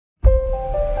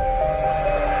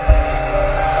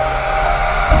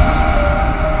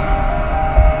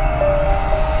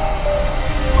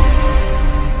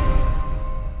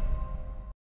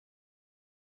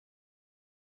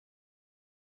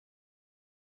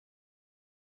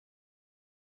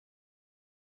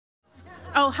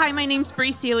Oh, hi, my name's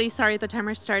Bri Seeley. Sorry, the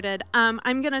timer started. I'm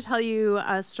going to tell you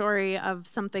a story of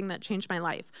something that changed my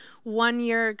life. 1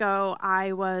 year ago,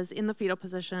 I was in the fetal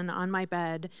position on my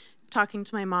bed, talking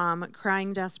to my mom,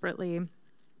 crying desperately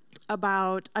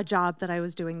about a job that I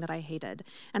was doing that I hated.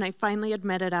 And I finally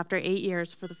admitted after 8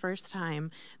 years for the first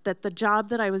time that the job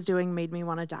that I was doing made me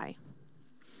want to die.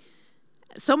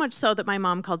 So much so that my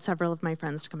mom called several of my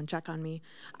friends to come and check on me.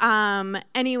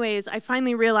 Anyways, I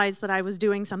finally realized that I was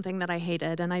doing something that I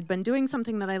hated, and I'd been doing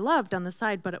something that I loved on the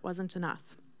side, but it wasn't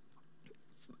enough.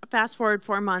 Fast forward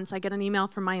 4 months, I get an email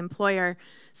from my employer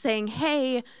saying,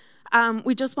 hey,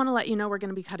 we just want to let you know we're going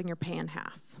to be cutting your pay in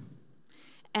half.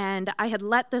 And I had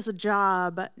let this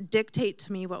job dictate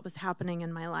to me what was happening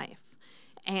in my life.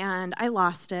 And I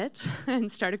lost it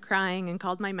and started crying and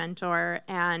called my mentor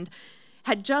and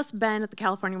had just been at the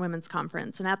California Women's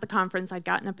Conference. And at the conference, I'd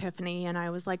got an epiphany, and I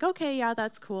was like, okay, yeah,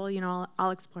 that's cool. You know, I'll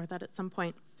explore that at some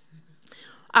point.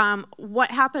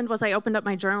 What happened was I opened up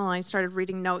my journal, and I started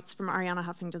reading notes from Arianna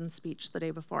Huffington's speech the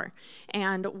day before.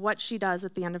 And what she does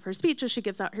at the end of her speech is she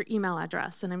gives out her email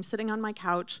address. And I'm sitting on my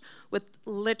couch with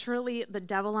literally the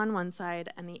devil on one side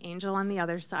and the angel on the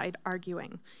other side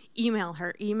arguing. Email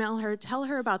her, tell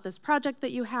her about this project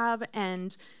that you have,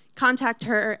 and contact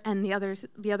her. And the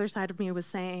other side of me was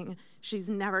saying, she's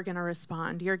never going to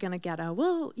respond. You're going to get a,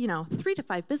 well, 3 to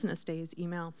 5 business days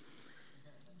email.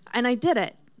 And I did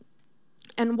it.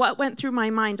 And what went through my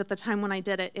mind at the time when I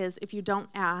did it is, if you don't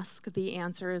ask, the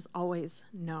answer is always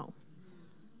no.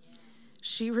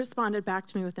 She responded back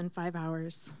to me within 5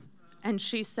 hours. And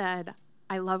she said,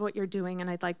 I love what you're doing, and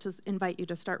I'd like to invite you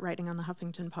to start writing on the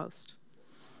Huffington Post.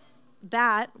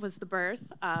 That was the birth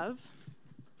of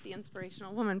the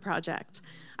Inspirational Woman Project.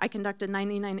 I conducted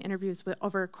 99 interviews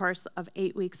over a course of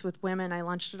 8 weeks with women. I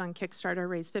launched it on Kickstarter,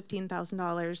 raised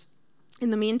 $15,000.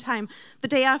 In the meantime, the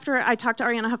day after I talked to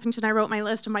Arianna Huffington, I wrote my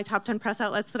list of my top 10 press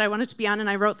outlets that I wanted to be on, and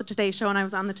I wrote the Today Show, and I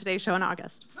was on the Today Show in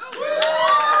August.